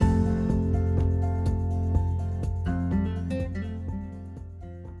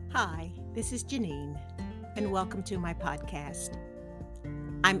This is Janine, and welcome to my podcast.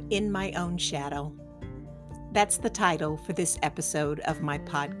 I'm in my own shadow. That's the title for this episode of my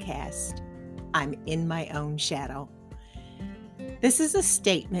podcast. I'm in my own shadow. This is a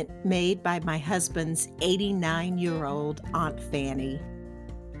statement made by my husband's 89-year-old Aunt Fanny.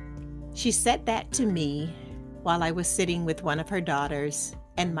 She said that to me while I was sitting with one of her daughters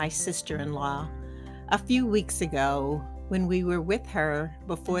and my sister-in-law a few weeks ago when we were with her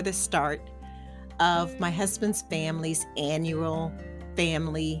before the start of my husband's family's annual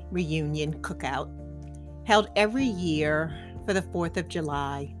family reunion cookout, held every year for the 4th of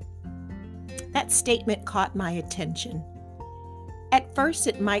July. That statement caught my attention. At first,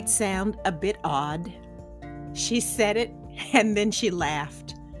 it might sound a bit odd. She said it, and then she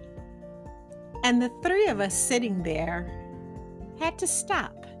laughed. And the three of us sitting there had to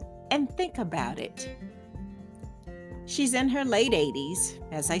stop and think about it. She's in her late 80s,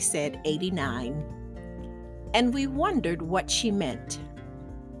 as I said, 89, and we wondered what she meant.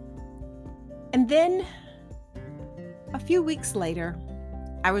 And then, a few weeks later,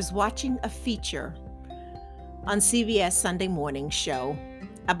 I was watching a feature on CBS Sunday Morning Show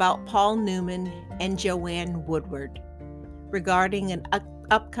about Paul Newman and Joanne Woodward regarding an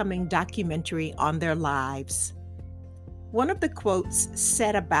upcoming documentary on their lives. One of the quotes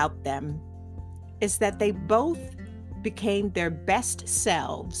said about them is that they both became their best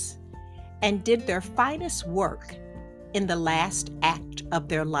selves and did their finest work in the last act of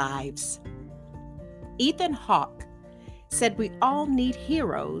their lives. Ethan Hawke said we all need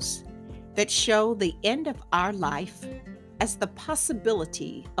heroes that show the end of our life as the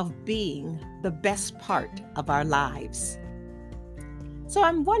possibility of being the best part of our lives. So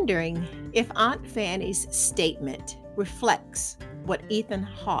I'm wondering if Aunt Fanny's statement reflects what Ethan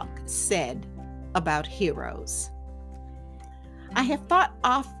Hawke said about heroes. I have thought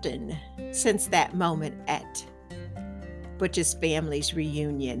often since that moment at Butch's family's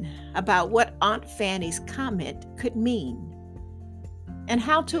reunion about what Aunt Fanny's comment could mean and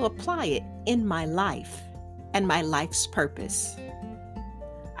how to apply it in my life and my life's purpose.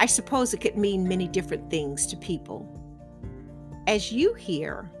 I suppose it could mean many different things to people. As you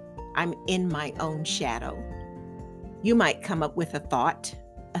hear, I'm in my own shadow. You might come up with a thought,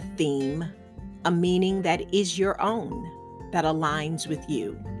 a theme, a meaning that is your own, that aligns with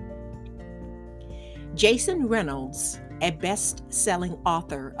you. Jason Reynolds, a best-selling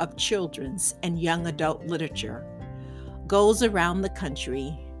author of children's and young adult literature, goes around the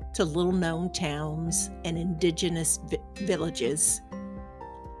country to little-known towns and indigenous villages,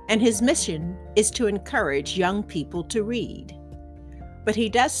 and his mission is to encourage young people to read. But he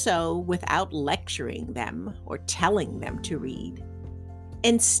does so without lecturing them or telling them to read.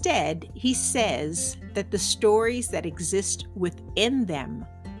 Instead, he says that the stories that exist within them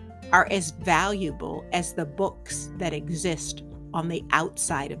are as valuable as the books that exist on the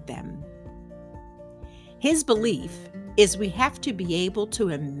outside of them. His belief is we have to be able to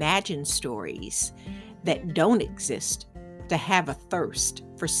imagine stories that don't exist to have a thirst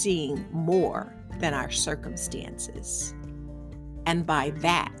for seeing more than our circumstances. And by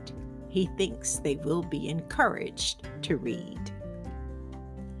that, he thinks they will be encouraged to read.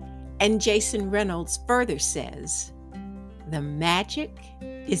 And Jason Reynolds further says, the magic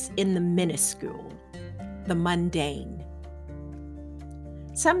is in the minuscule, the mundane.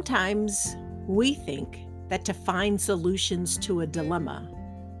 Sometimes we think that to find solutions to a dilemma,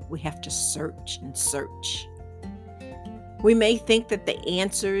 we have to search and search. We may think that the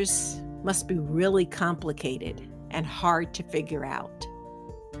answers must be really complicated and hard to figure out.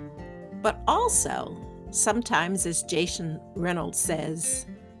 But also, sometimes, as Jason Reynolds says,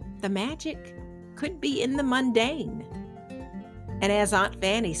 the magic could be in the mundane. And as Aunt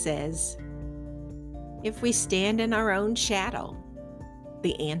Fanny says, if we stand in our own shadow,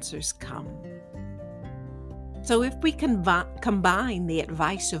 the answers come. So if we combine the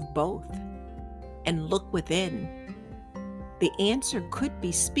advice of both and look within, the answer could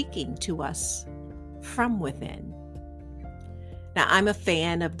be speaking to us from within. Now, I'm a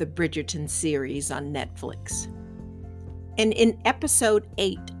fan of the Bridgerton series on Netflix. And in episode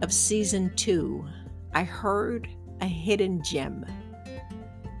 8 of season 2, I heard a hidden gem.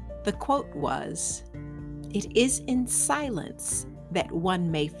 The quote was, "It is in silence that one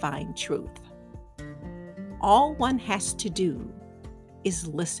may find truth. All one has to do is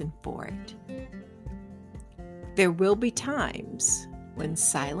listen for it." There will be times when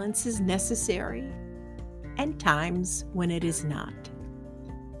silence is necessary and times when it is not.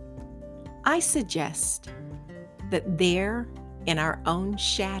 I suggest that there in our own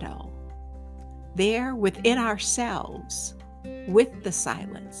shadow, there within ourselves, with the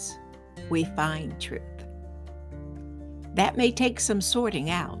silence, we find truth. That may take some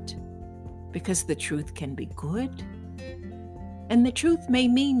sorting out, because the truth can be good, and the truth may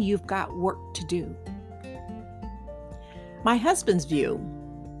mean you've got work to do. My husband's view,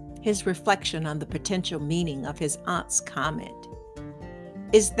 his reflection on the potential meaning of his aunt's comment,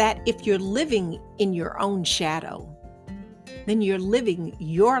 is that if you're living in your own shadow, then you're living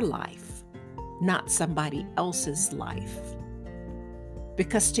your life, not somebody else's life.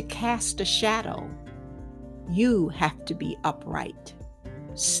 Because to cast a shadow, you have to be upright,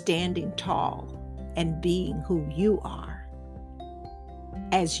 standing tall, and being who you are.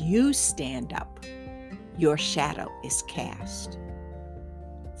 As you stand up, your shadow is cast.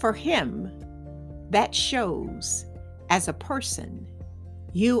 For him, that shows, as a person,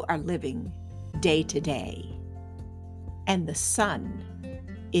 you are living day to day, and the sun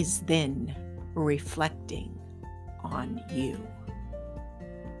is then reflecting on you.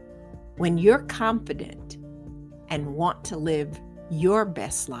 When you're confident and want to live your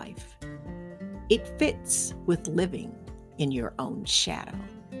best life, it fits with living in your own shadow.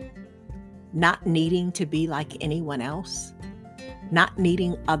 Not needing to be like anyone else, not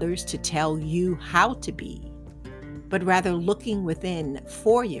needing others to tell you how to be, but rather looking within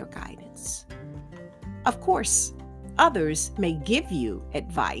for your guidance. Of course, others may give you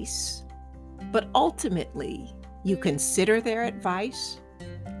advice, but ultimately you consider their advice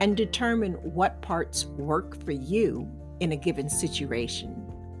and determine what parts work for you in a given situation,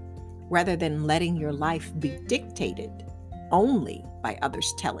 rather than letting your life be dictated only by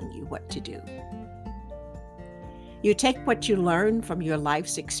others telling you what to do. You take what you learn from your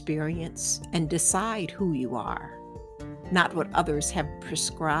life's experience and decide who you are, not what others have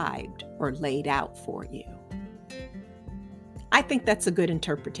prescribed or laid out for you. I think that's a good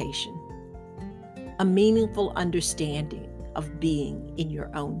interpretation, a meaningful understanding of being in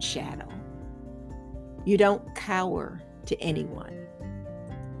your own shadow. You don't cower to anyone.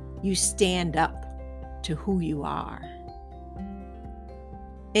 You stand up to who you are.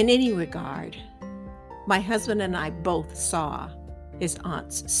 In any regard, my husband and I both saw his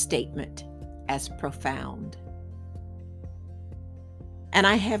aunt's statement as profound. And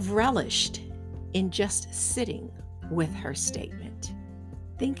I have relished in just sitting with her statement,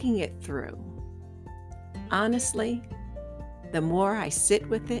 thinking it through. Honestly, the more I sit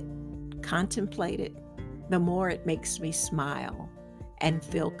with it, contemplate it, the more it makes me smile and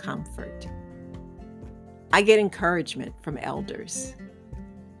feel comfort. I get encouragement from elders.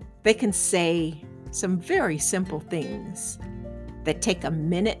 They can say some very simple things that take a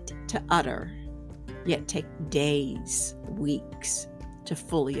minute to utter, yet take days, weeks to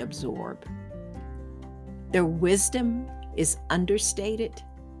fully absorb. Their wisdom is understated,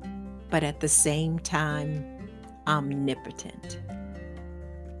 but at the same time, omnipotent.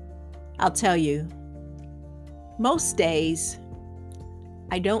 I'll tell you, most days,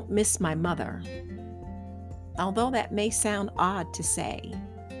 I don't miss my mother, although that may sound odd to say.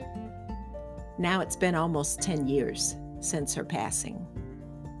 Now it's been almost 10 years since her passing.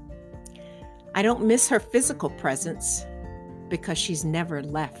 I don't miss her physical presence because she's never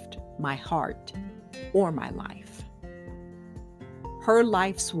left my heart or my life. Her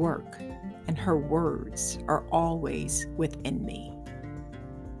life's work and her words are always within me,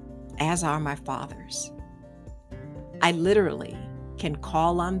 as are my father's. I literally can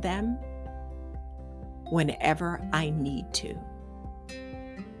call on them whenever I need to.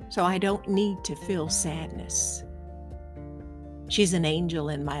 So I don't need to feel sadness. She's an angel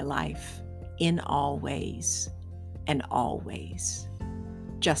in my life in all ways and always,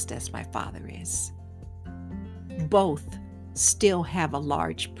 just as my father is. Both still have a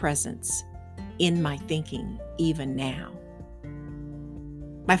large presence in my thinking even now.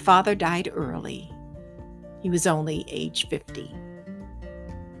 My father died early. He was only age 50.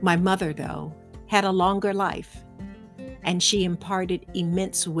 My mother, though, had a longer life, and she imparted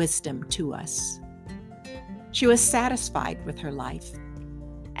immense wisdom to us. She was satisfied with her life,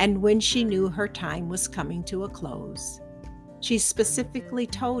 and when she knew her time was coming to a close, she specifically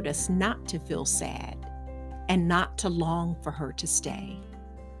told us not to feel sad and not to long for her to stay,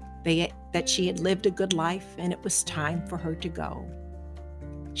 that she had lived a good life and it was time for her to go.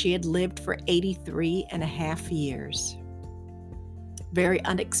 She had lived for 83 and a half years. Very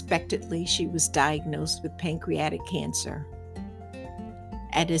unexpectedly, she was diagnosed with pancreatic cancer.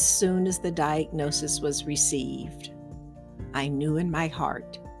 And as soon as the diagnosis was received, I knew in my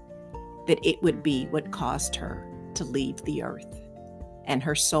heart that it would be what caused her to leave the earth and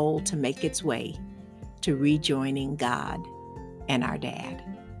her soul to make its way to rejoining God and our dad.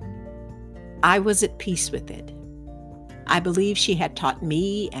 I was at peace with it. I believe she had taught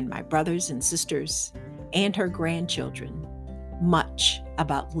me and my brothers and sisters and her grandchildren much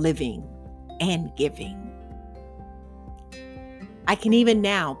about living and giving. I can even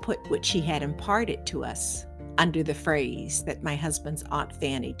now put what she had imparted to us under the phrase that my husband's Aunt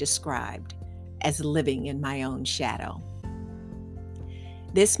Fanny described as living in my own shadow.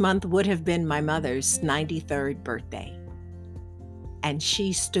 This month would have been my mother's 93rd birthday, and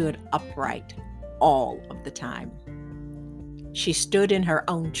she stood upright all of the time. She stood in her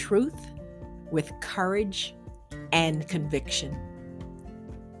own truth with courage and conviction.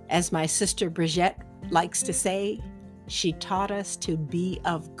 As my sister Bridget likes to say, she taught us to be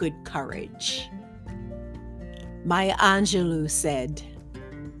of good courage. Maya Angelou said,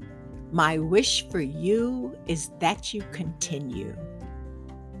 "My wish for you is that you continue.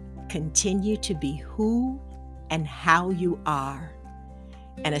 Continue to be who and how you are,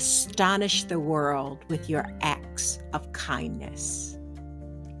 and astonish the world with your acts of kindness."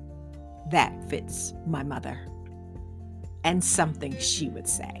 That fits my mother, and something she would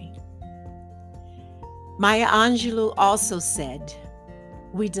say. Maya Angelou also said,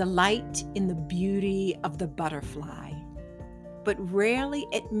 "We delight in the beauty of the butterfly, but rarely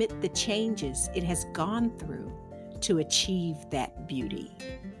admit the changes it has gone through to achieve that beauty."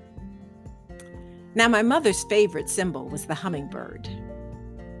 Now, my mother's favorite symbol was the hummingbird.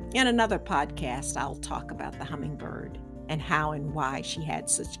 In another podcast, I'll talk about the hummingbird and how and why she had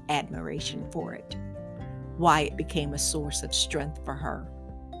such admiration for it, why it became a source of strength for her.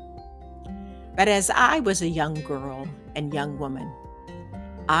 But as I was a young girl and young woman,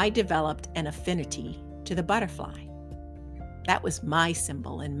 I developed an affinity to the butterfly. That was my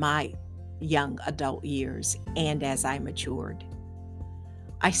symbol in my young adult years and as I matured.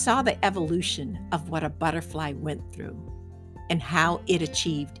 I saw the evolution of what a butterfly went through and how it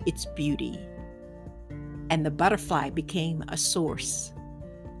achieved its beauty. And the butterfly became a source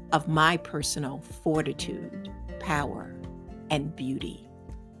of my personal fortitude, power, and beauty.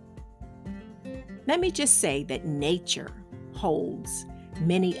 Let me just say that nature holds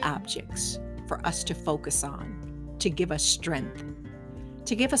many objects for us to focus on, to give us strength,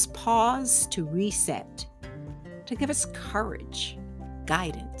 to give us pause to reset, to give us courage,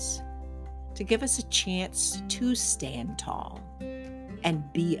 guidance, to give us a chance to stand tall and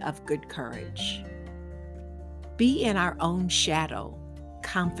be of good courage. Be in our own shadow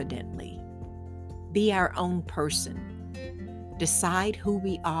confidently. Be our own person. Decide who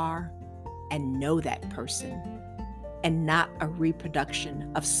we are and know that person, and not a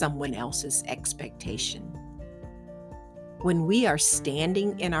reproduction of someone else's expectation. When we are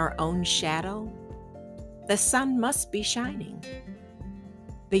standing in our own shadow, the sun must be shining.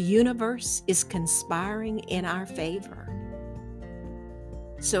 The universe is conspiring in our favor.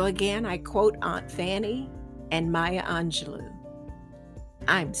 So again, I quote Aunt Fanny and Maya Angelou,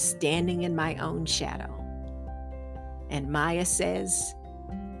 "I'm standing in my own shadow." And Maya says,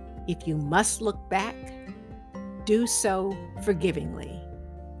 "If you must look back, do so forgivingly.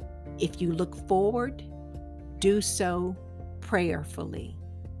 If you look forward, do so prayerfully.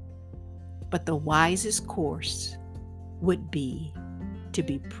 But the wisest course would be to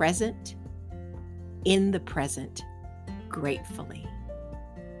be present in the present gratefully."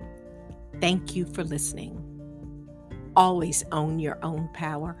 Thank you for listening. Always own your own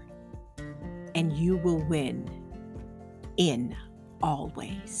power, and you will win in all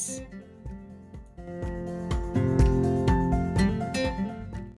ways.